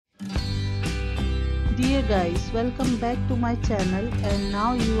Dear guys, welcome back to my channel, and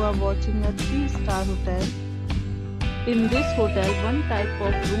now you are watching a 3-star hotel. In this hotel, one type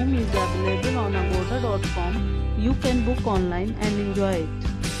of room is available on agoda.com. You can book online and enjoy it.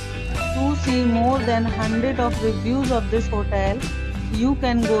 To see more than 100 of reviews of this hotel, you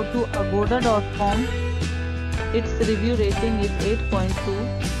can go to agoda.com. Its review rating is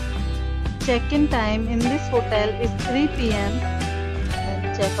 8.2. Check-in time in this hotel is 3 p.m.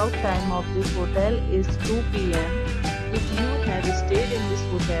 Checkout time of this hotel is 2 p.m. If you have stayed in this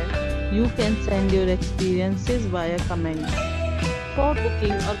hotel, you can send your experiences via comments. For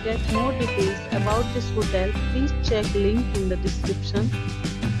booking or get more details about this hotel, please check link in the description.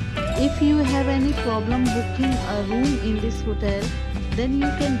 If you have any problem booking a room in this hotel, then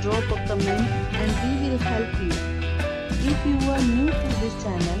you can drop a comment and we will help you. If you are new to this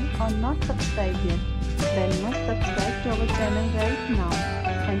channel or not subscribed yet, then must subscribe to our channel right now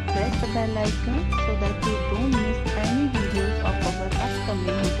and press the bell icon so that you don't miss any videos of our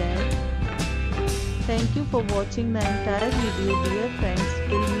upcoming hotel. Thank you for watching the entire video, dear friends.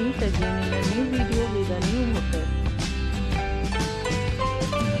 We'll meet again in a new video with a new hotel.